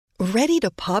Ready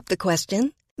to pop the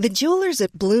question? The jewelers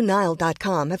at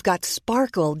BlueNile.com have got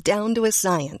sparkle down to a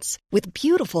science with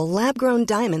beautiful lab-grown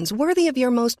diamonds worthy of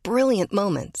your most brilliant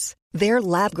moments. Their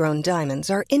lab-grown diamonds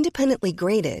are independently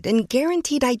graded and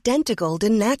guaranteed identical to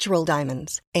natural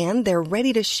diamonds, and they're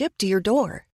ready to ship to your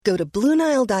door. Go to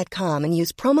BlueNile.com and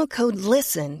use promo code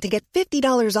LISTEN to get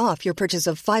 $50 off your purchase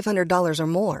of $500 or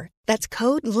more. That's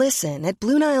code LISTEN at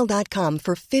BlueNile.com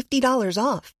for $50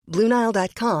 off.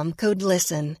 BlueNile.com, code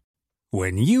LISTEN.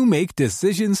 When you make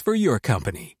decisions for your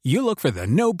company, you look for the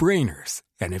no-brainers.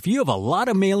 And if you have a lot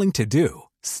of mailing to do,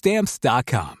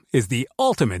 Stamps.com is the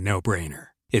ultimate no-brainer.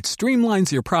 It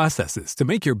streamlines your processes to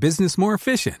make your business more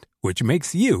efficient, which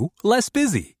makes you less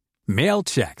busy. Mail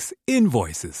checks,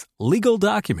 invoices, legal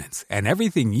documents, and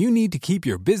everything you need to keep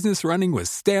your business running with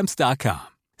Stamps.com.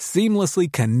 Seamlessly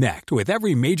connect with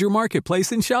every major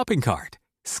marketplace and shopping cart.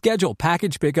 Schedule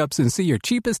package pickups and see your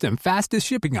cheapest and fastest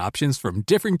shipping options from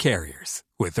different carriers.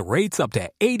 With rates up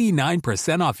to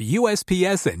 89% off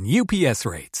USPS and UPS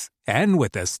rates. And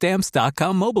with the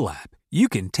Stamps.com mobile app, you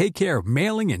can take care of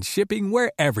mailing and shipping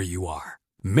wherever you are.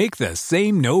 Make the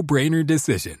same no-brainer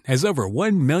decision as over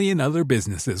 1 million other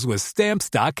businesses with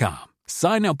Stamps.com.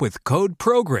 Sign up with code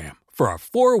PROGRAM for a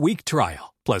 4-week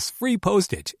trial, plus free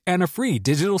postage and a free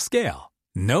digital scale.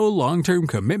 No long-term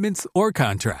commitments or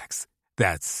contracts.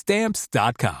 That's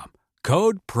Stamps.com.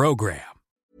 Code PROGRAM.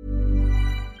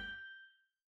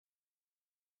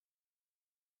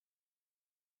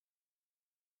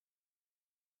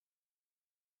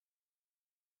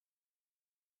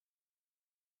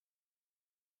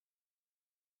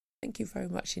 Thank you very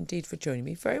much indeed for joining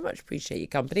me. Very much appreciate your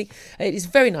company. It is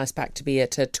very nice back to be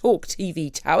at Talk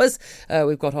TV Towers.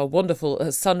 We've got our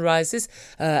wonderful sunrises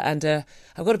and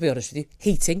I've got to be honest with you,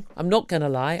 heating. I'm not going to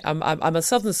lie. I'm a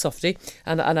southern softie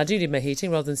and I do need my heating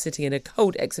rather than sitting in a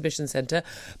cold exhibition centre.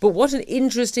 But what an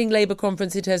interesting Labour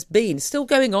conference it has been. Still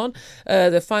going on.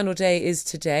 The final day is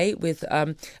today with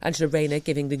Angela Rayner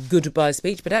giving the goodbye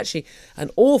speech, but actually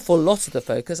an awful lot of the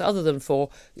focus, other than for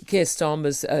Keir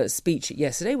Starmer's speech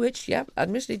yesterday, which, yeah,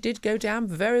 admittedly did go down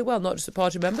very well, not just the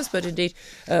party members, but indeed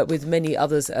with many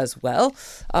others as well.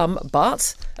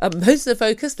 But most of the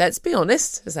focus, let's be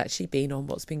honest, has actually been on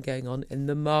what's been going on in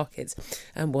the markets.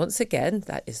 And once again,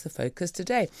 that is the focus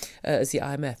today, as the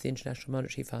IMF, the International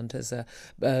Monetary Fund, has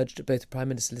urged both the Prime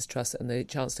Minister Liz Truss and the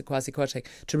Chancellor Kwasi Kwarteng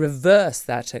to reverse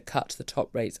that cut to the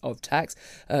top rates of tax,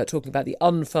 talking about the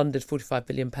unfunded £45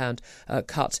 billion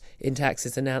cut in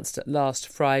taxes announced last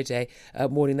Friday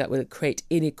morning that will create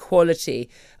inequality,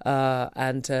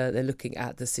 and they're looking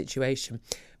at the situation.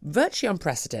 Virtually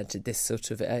unprecedented, this sort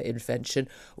of intervention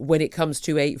when it comes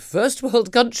to a first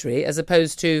world country as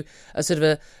opposed to a sort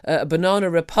of a banana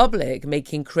republic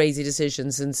making crazy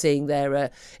decisions and seeing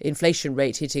their inflation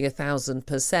rate hitting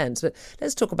 1,000%. But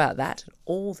let's talk about that and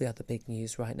all the other big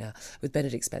news right now with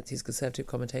Benedict Spence, who's Conservative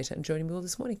commentator, and joining me all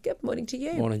this morning. Good morning to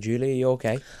you. Morning, Julie. Are you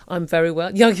okay? I'm very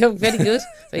well. You're very good.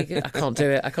 Very good. I can't do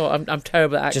it. I'm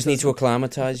terrible at accents. Just need to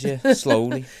acclimatise you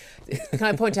slowly. Can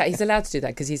I point out, he's allowed to do that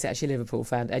because he's actually a Liverpool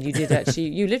fan, and you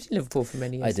lived in Liverpool for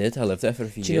many years. I did. I lived there for a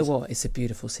few years. Do you know what? It's a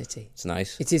beautiful city. It's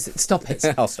nice. It is. Stop it.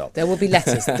 I'll stop. There will be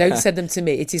letters. Don't send them to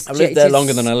me. It is. I've lived there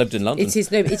longer than I lived in London. It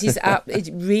is. No. It is. It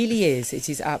really is. It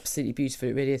is absolutely beautiful.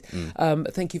 It really is.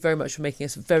 Thank you very much for making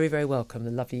us very, very welcome.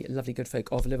 The lovely, lovely good folk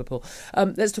of Liverpool.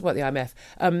 Let's talk about the IMF.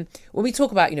 When we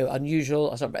talk about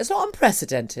unusual, it's not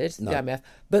unprecedented. No. The IMF,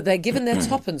 but they're given their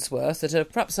tuppence worth at a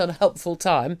perhaps unhelpful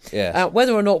time. Yes.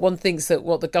 Whether or not one thinks that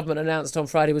what the government announced on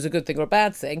Friday was a good thing or a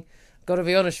bad thing, got to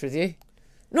be honest with you,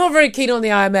 not very keen on the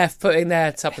IMF putting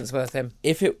their tuppence worth in.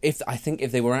 I think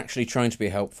if they were actually trying to be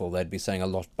helpful, they'd be saying a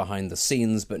lot behind the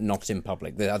scenes, but not in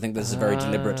public. I think this is a very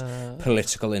deliberate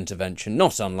political intervention,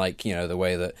 not unlike the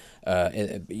way that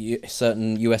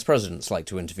certain US presidents like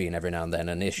to intervene every now and then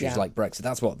on issues like Brexit.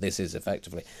 That's what this is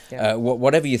effectively. Yeah.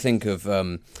 Whatever you think of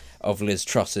Liz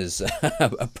Truss's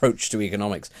approach to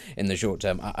economics in the short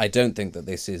term, I don't think that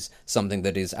this is something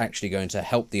that is actually going to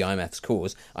help the IMF's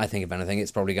cause. I think, if anything,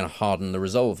 it's probably going to harden the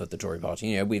resolve of the Tory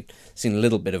party. We've seen a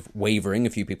little bit of wavering, a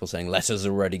few people saying letters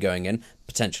are already going in.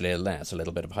 Potentially, that's a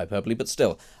little bit of hyperbole, but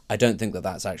still, I don't think that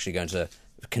that's actually going to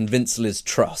convince Liz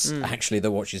Truss, actually,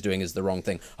 that what she's doing is the wrong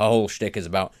thing. Her whole shtick is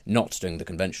about not doing the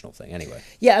conventional thing anyway.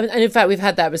 Yeah, and in fact, we've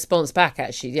had that response back,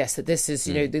 actually, yes, that this is,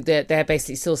 they're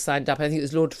basically still signed up. I think it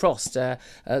was Lord Frost,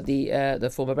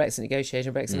 the former Brexit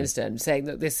negotiator, Brexit minister, and saying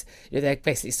that this, they're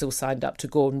basically still signed up to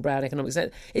Gordon Brown economics.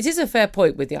 It is a fair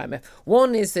point with the IMF.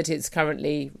 One is that it's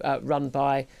currently run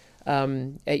by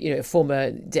a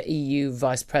former EU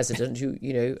vice president who,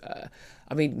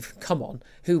 I mean, come on,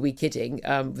 who are we kidding?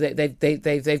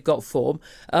 They've got form.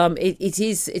 It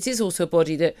is also a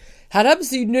body that had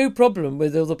absolutely no problem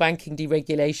with all the banking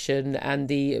deregulation and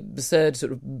the absurd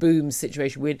sort of boom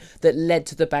situation that led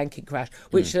to the banking crash,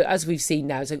 which, as we've seen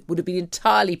now, would have been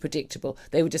entirely predictable.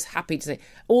 They were just happy to say,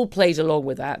 all played along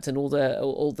with that, and all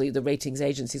the ratings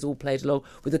agencies all played along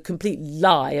with a complete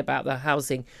lie about the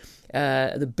housing.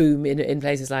 The boom in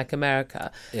places like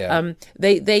America. Yeah.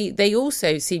 They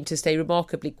also seem to stay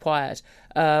remarkably quiet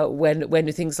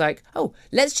when things like,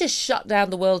 let's just shut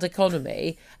down the world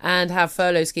economy and have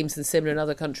furlough schemes and similar in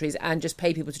other countries and just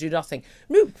pay people to do nothing.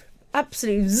 Nope,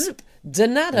 absolutely zip, de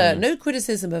nada, no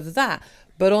criticism of that.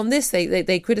 But on this,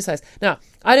 they criticise. Now,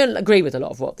 I don't agree with a lot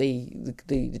of what the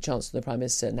Chancellor and the Prime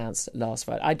Minister announced last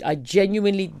Friday. I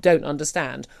genuinely don't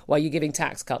understand why you're giving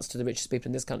tax cuts to the richest people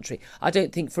in this country. I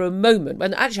don't think for a moment,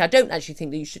 and actually I don't actually think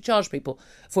that you should charge people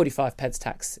 45 pence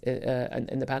tax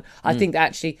in the pound. I think that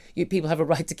actually people have a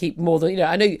right to keep more than,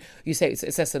 I know you say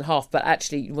it's less than half, but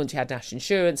actually once you had national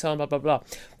insurance, so on, blah, blah, blah.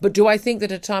 But do I think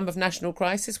that at a time of national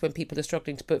crisis, when people are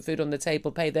struggling to put food on the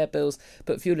table, pay their bills,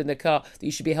 put fuel in their car, that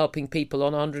you should be helping people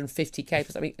on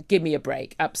 150k? I mean, give me a break.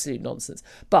 Absolute nonsense.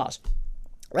 But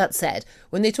that said,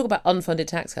 when they talk about unfunded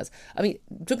tax cuts, I mean,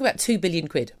 talk about 2 billion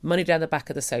quid, money down the back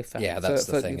of the sofa. Yeah, that's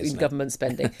the thing, isn't it? Government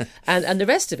spending. and the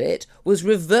rest of it was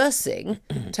reversing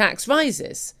tax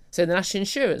rises. So the national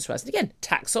insurance rise. And again,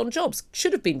 tax on jobs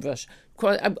should have been rushed.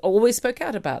 I always spoke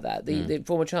out about that. The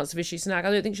former Chancellor Rishi Sunak,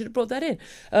 I don't think should have brought that in.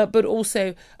 But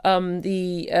also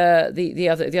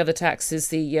the other taxes,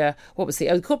 the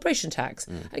corporation tax.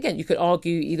 Again, you could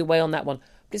argue either way on that one.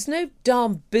 But it's no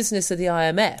darn business of the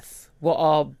IMF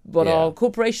what our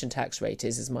corporation tax rate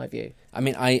is my view. I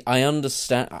mean, I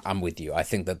understand. I'm with you. I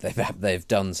think that they've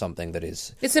done something that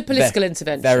is it's a political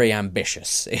intervention, very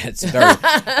ambitious. It's very,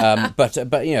 but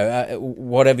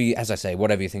whatever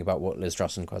you think about what Liz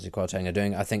Truss and Kwasi Kwarteng are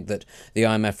doing, I think that the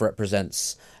IMF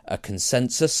represents a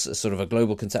consensus, a sort of a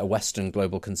global a Western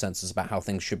global consensus about how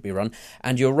things should be run.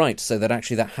 And you're right, so that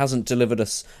actually that hasn't delivered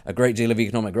us a great deal of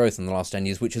economic growth in the last 10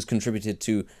 years, which has contributed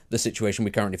to the situation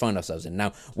we currently find ourselves in.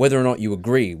 Now, whether or not you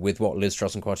agree with what Liz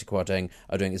Truss and Kwasi Kwarteng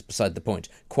are doing is beside the point.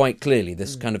 Quite clearly,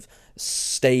 this kind of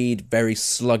staid, very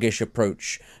sluggish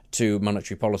approach to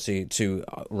monetary policy, to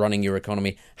running your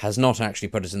economy, has not actually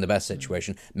put us in the best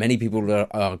situation. Many people would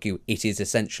argue it is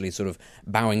essentially sort of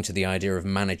bowing to the idea of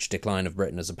managed decline of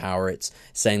Britain as a power. It's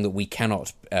saying that we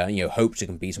cannot hope to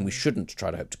compete, and we shouldn't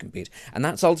try to hope to compete. And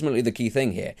that's ultimately the key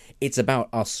thing here. It's about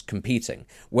us competing.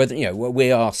 Whether we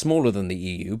are smaller than the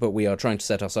EU, but we are trying to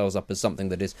set ourselves up as something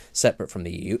that is separate from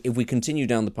the EU. If we continue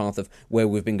down the path of where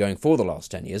we've been going for the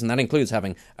last 10 years, and that includes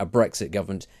having a Brexit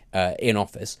government in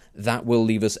office, that will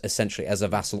leave us essentially as a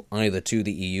vassal either to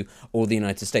the EU or the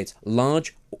United States.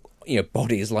 Large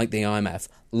bodies like the IMF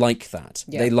like that.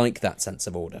 Yeah. They like that sense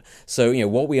of order. So,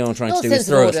 what we are trying to do is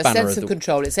throw a spanner sense of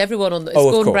control. It's everyone on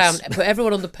Gordon Brown, put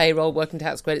everyone on the payroll, working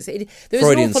tax credits. There's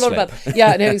an awful lot about...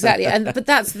 Yeah, no, exactly. But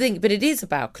that's the thing. But it is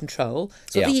about control.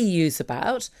 It's what the EU's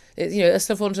about.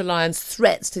 Ursula von der Leyen's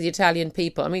threats to the Italian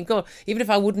people. I mean, God, even if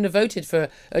I wouldn't have voted for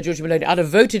Giorgia Meloni, I'd have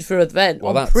voted for an event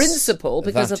on principle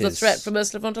because of the threat from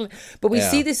Ursula von der Leyen. But we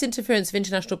see this interference of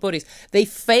international bodies. They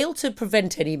fail to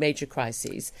prevent any major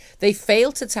crises. They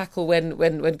fail to tackle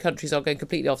when countries are going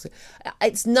completely off.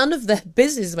 It's none of their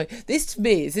business. This to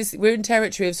me is we're in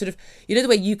territory of sort of, the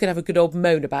way you can have a good old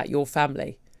moan about your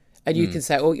family, and you can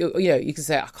say, you can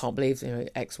say, I can't believe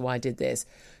X, Y did this.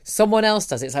 Someone else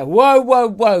does it. It's like,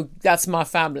 whoa, that's my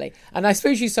family. And I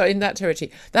suppose you saw in that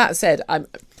territory. That said,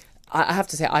 I have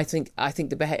to say, I think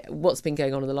what's been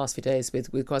going on in the last few days with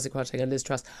Kwasi Kwarteng and Liz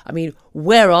Truss, I mean,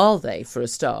 where are they for a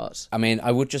start? I mean,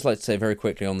 I would just like to say very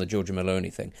quickly on the Giorgia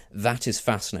Meloni thing, that is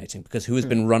fascinating because who has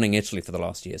been running Italy for the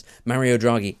last years? Mario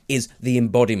Draghi is the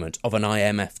embodiment of an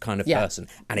IMF kind of person,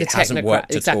 and it hasn't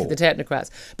worked at all. Exactly, the technocrats.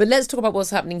 But let's talk about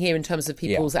what's happening here in terms of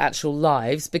people's actual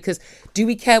lives, because do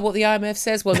we care what the IMF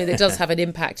says? Well, I mean, it does have an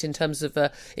impact in terms of,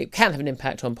 it can have an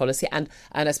impact on policy and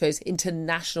I suppose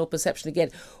international perception.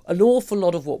 Again, an awful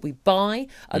lot of what we buy,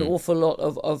 an awful lot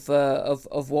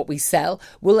of what we sell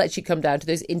will actually come down to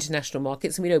those international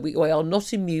markets. And we know we are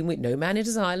not immune. No man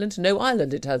is an island. No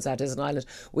island, it turns out, is an island.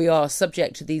 We are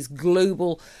subject to these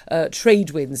global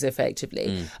trade winds,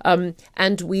 effectively.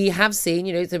 And we have seen,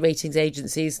 the ratings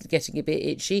agencies getting a bit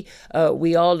itchy.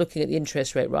 We are looking at the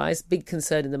interest rate rise, big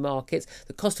concern in the markets.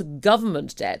 The cost of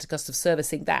government debt, the cost of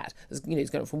servicing that, is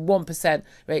going from 1%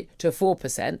 rate to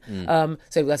 4%.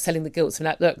 So we're selling the gilts.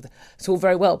 And look, it's all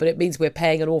very well, but it means we're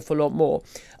paying an awful lot more.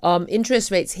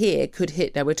 Interest rates here could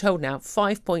hit, now we're told now,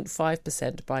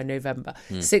 5.5% by November,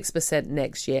 6%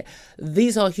 next year.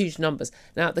 These are huge numbers.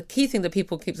 Now, the key thing that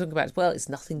people keep talking about is, well, it's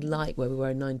nothing like where we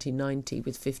were in 1990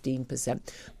 with 15%.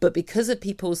 But because of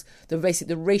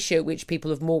the ratio at which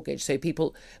people have mortgaged, so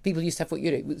people used to have,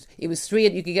 it was three,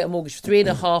 and you could get a mortgage for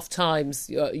 3.5 times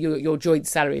your joint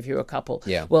salary if you're a couple.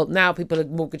 Yeah. Well, now people are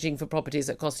mortgaging for properties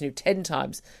that cost 10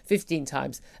 times, 15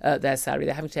 times their salary.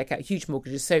 They're having to take out huge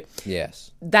mortgages. So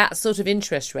yes, that sort of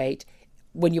interest rate,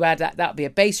 when you add that would be a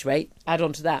base rate, add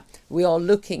on to that, we are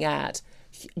looking at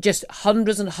just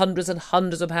hundreds and hundreds and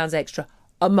hundreds of pounds extra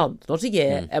a month, not a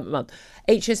year, a month.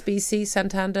 HSBC,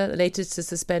 Santander, the latest to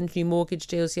suspend new mortgage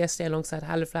deals yesterday alongside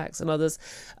Halifax and others.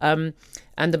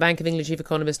 And the Bank of England chief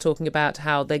economist talking about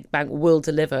how the bank will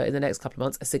deliver in the next couple of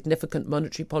months a significant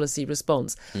monetary policy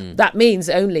response. That means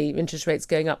only interest rates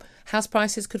going up. House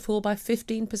prices could fall by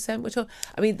 15%.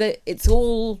 It's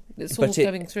all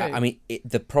going through.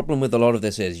 The problem with a lot of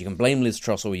this is, you can blame Liz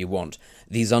Truss all you want.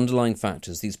 These underlying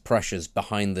factors, these pressures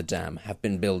behind the dam have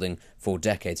been building for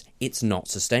decades. It's not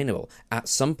sustainable. At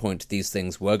some point, these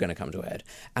things were going to come to a head.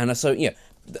 And so,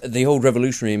 the old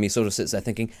revolutionary in me sort of sits there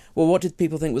thinking, well, what did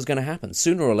people think was going to happen?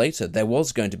 Sooner or later, there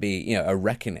was going to be, a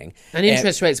reckoning. And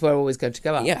interest rates were always going to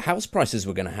go up. Yeah, house prices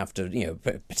were going to have to,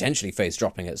 potentially face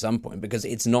dropping at some point, because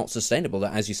it's not sustainable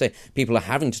that, as you say, people are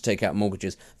having to take out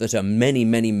mortgages that are many,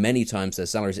 many, many times their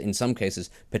salaries, in some cases,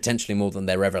 potentially more than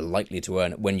they're ever likely to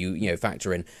earn when you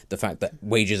factor in the fact that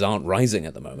wages aren't rising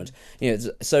at the moment.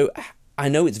 So I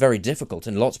know it's very difficult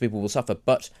and lots of people will suffer,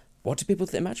 but what do people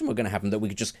imagine were going to happen? That we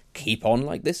could just keep on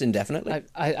like this indefinitely?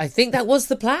 I think that was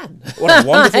the plan. What a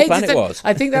wonderful plan it was.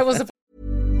 I think that was the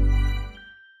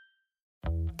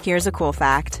Here's a cool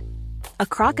fact. A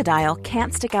crocodile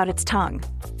can't stick out its tongue.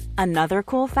 Another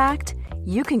cool fact,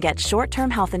 you can get short-term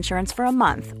health insurance for a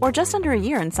month or just under a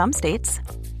year in some states.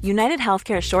 United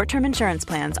Healthcare short-term insurance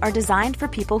plans are designed for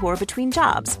people who are between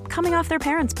jobs, coming off their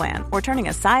parents' plan, or turning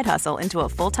a side hustle into a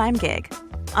full-time gig.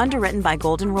 Underwritten by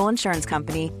Golden Rule Insurance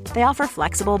Company, they offer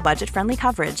flexible, budget-friendly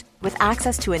coverage with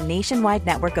access to a nationwide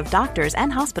network of doctors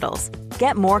and hospitals.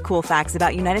 Get more cool facts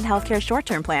about United Healthcare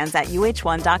short-term plans at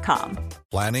uh1.com.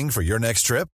 Planning for your next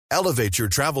trip? Elevate your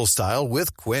travel style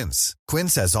with Quince.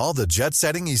 Quince has all the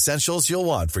jet-setting essentials you'll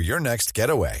want for your next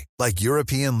getaway, like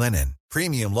European linen,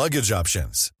 premium luggage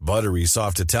options, buttery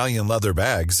soft Italian leather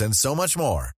bags, and so much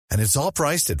more. And it's all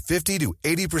priced at 50 to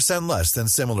 80% less than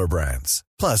similar brands.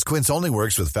 Plus, Quince only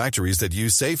works with factories that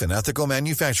use safe and ethical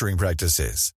manufacturing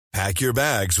practices. Pack your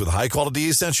bags with high-quality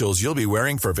essentials you'll be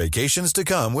wearing for vacations to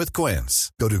come with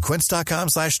Quince. Go to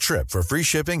quince.com/trip for free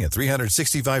shipping and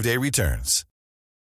 365-day returns.